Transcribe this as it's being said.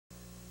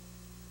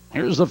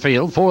Here's the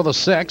field for the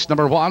 6.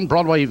 Number 1,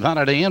 Broadway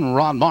Vanity and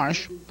Ron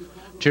Marsh.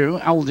 2,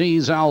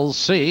 LD's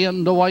LC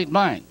and the White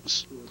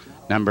Banks.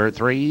 Number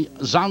 3,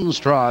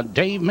 Zanstra,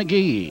 Dave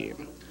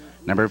McGee.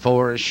 Number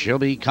 4, She'll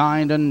Be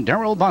Kind and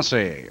Daryl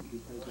Bussey.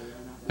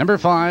 Number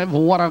 5,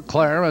 What a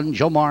Claire and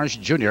Joe Marsh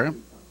Jr.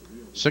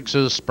 6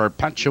 is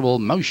Perpetual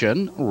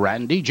Motion,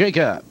 Randy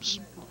Jacobs.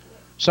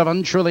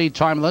 7, Truly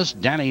Timeless,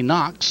 Danny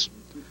Knox.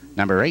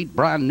 Number 8,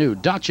 Brand New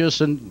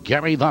Duchess and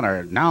Gary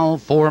Thunder. Now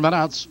 4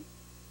 minutes.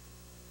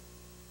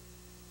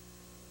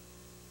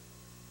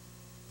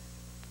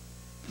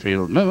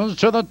 Field moves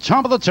to the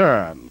top of the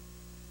turn.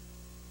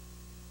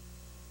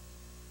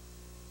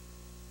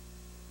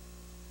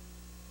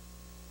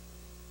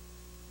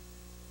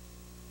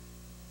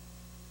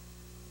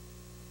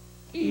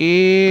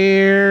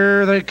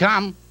 Here they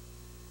come.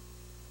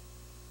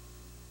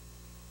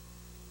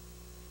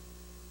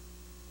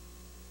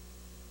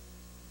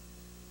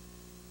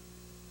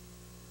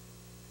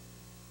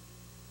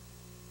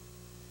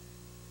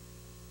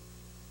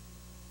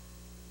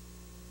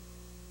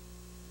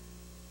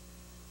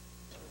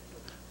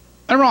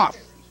 They're off.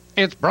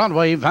 It's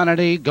Broadway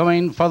Vanity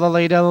going for the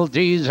lead.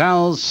 LD's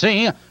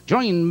LC,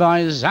 joined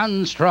by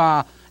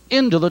Zanstra.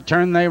 Into the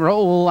turn they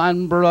roll,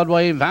 and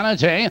Broadway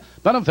Vanity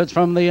benefits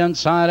from the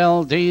inside.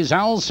 LD's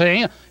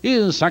LC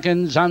is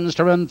second,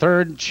 Zanstra in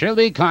third, She'll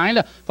Be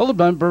Kind, followed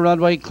by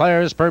Broadway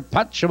Claire's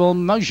Perpetual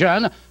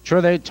Motion,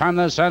 Truly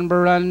Timeless and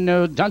Brand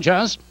New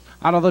Duchess.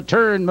 Out of the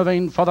turn,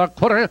 moving for the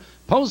quarter,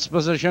 post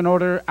position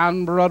order,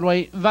 and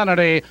Broadway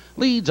Vanity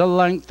leads a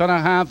length and a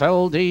half.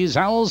 LD's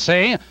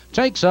LC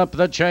takes up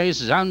the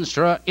chase.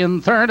 Zanstra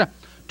in third,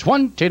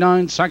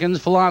 29 seconds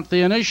flat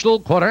the initial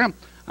quarter,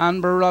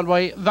 and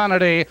Broadway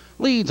Vanity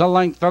leads a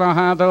length and a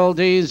half.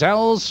 LD's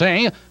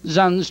LC,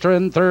 Zanstra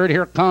in third.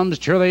 Here comes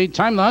Truly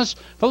Timeless,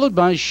 followed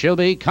by She'll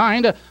Be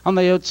Kind. On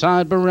the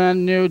outside,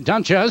 Brand New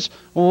Duchess.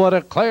 What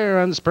a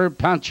Clearance,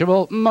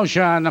 Perpetual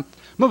Motion.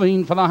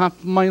 Moving for the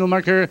half-mile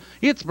marker,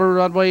 it's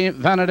Broadway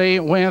Vanity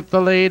with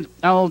the lead.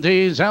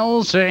 LD's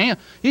LC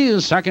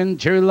is second,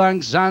 2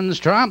 lengths,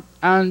 Zanstra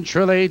and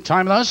Truly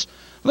Timeless.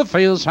 The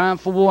field's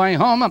halfway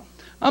home.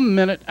 A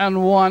minute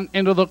and 1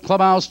 into the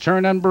clubhouse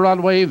turn, and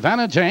Broadway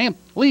Vanity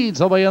leads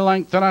the way a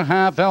length and a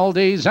half.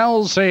 LD's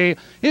LC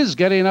is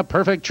getting a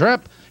perfect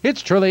trip.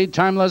 It's Truly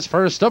Timeless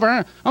first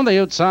over. On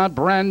the outside,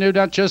 Brand New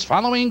Duchess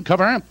following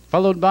cover,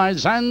 followed by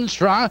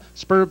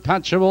Zanstra's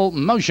Perpetual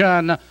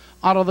Motion.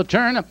 Out of the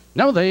turn,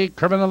 now they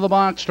curve into the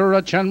box to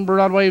reach, and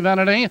Broadway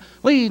Vanity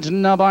leads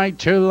now by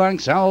 2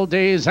 lengths.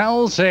 LD's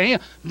LC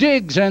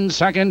digs in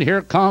second.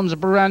 Here comes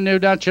Brand New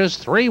Duchess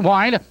 3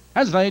 wide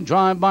as they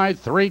drive by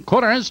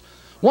 3/4.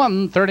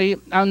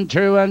 1:30 and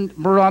 2, and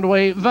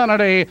Broadway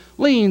Vanity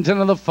leans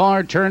into the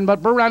far turn,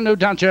 but Brand New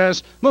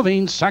Duchess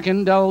moving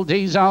second.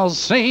 LD's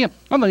LC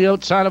on the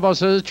outside of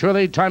us is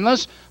Truly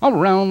Timeless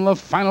around the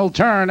final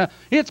turn.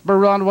 It's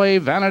Broadway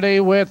Vanity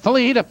with the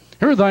lead.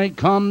 Here they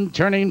come,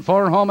 turning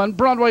for home, and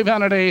Broadway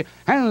Vanity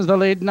has the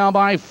lead now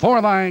by 4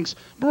 lengths.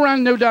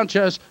 Brand New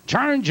Duchess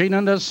charging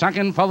into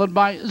second, followed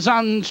by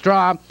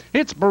Zanstra.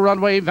 It's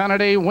Broadway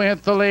Vanity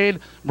with the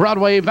lead.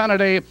 Broadway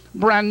Vanity,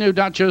 Brand New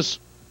Duchess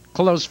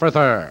close for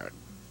third.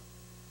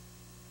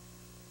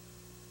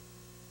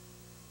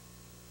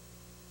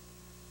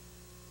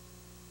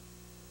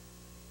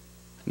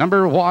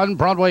 Number 1,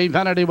 Broadway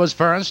Vanity was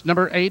first.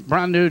 Number 8,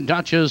 Brand New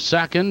Duchess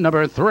second.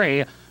 Number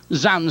 3,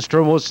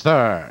 Zanstra was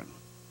third.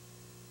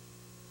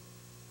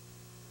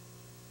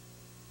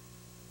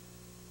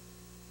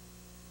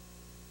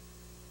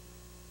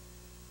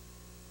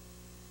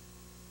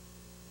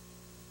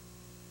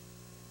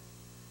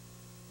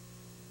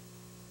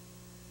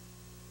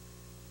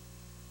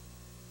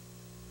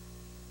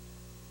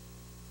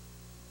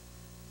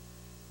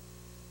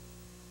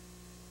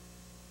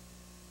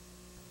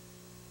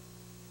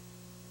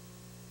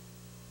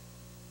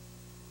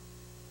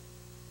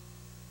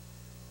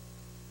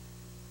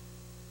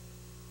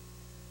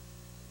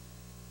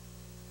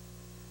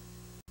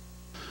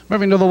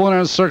 Moving to the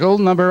winner's circle,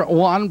 number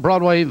 1,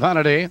 Broadway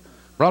Vanity.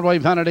 Broadway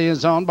Vanity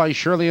is owned by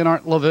Shirley and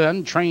Art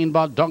Levin, trained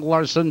by Doug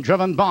Larson,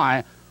 driven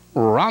by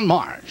Ron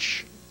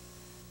Marsh.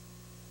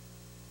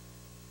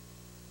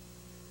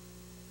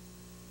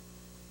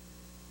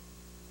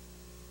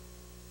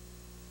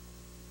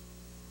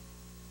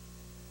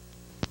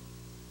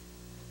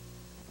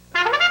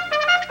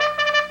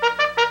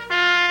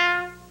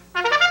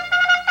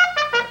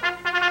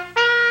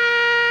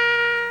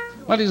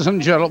 Ladies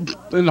and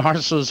gentlemen,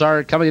 horses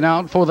are coming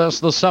out for this,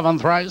 the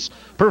 7th race.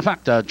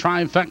 Perfecta,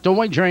 trifecta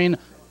wagering.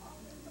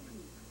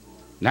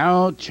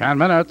 Now 10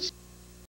 minutes.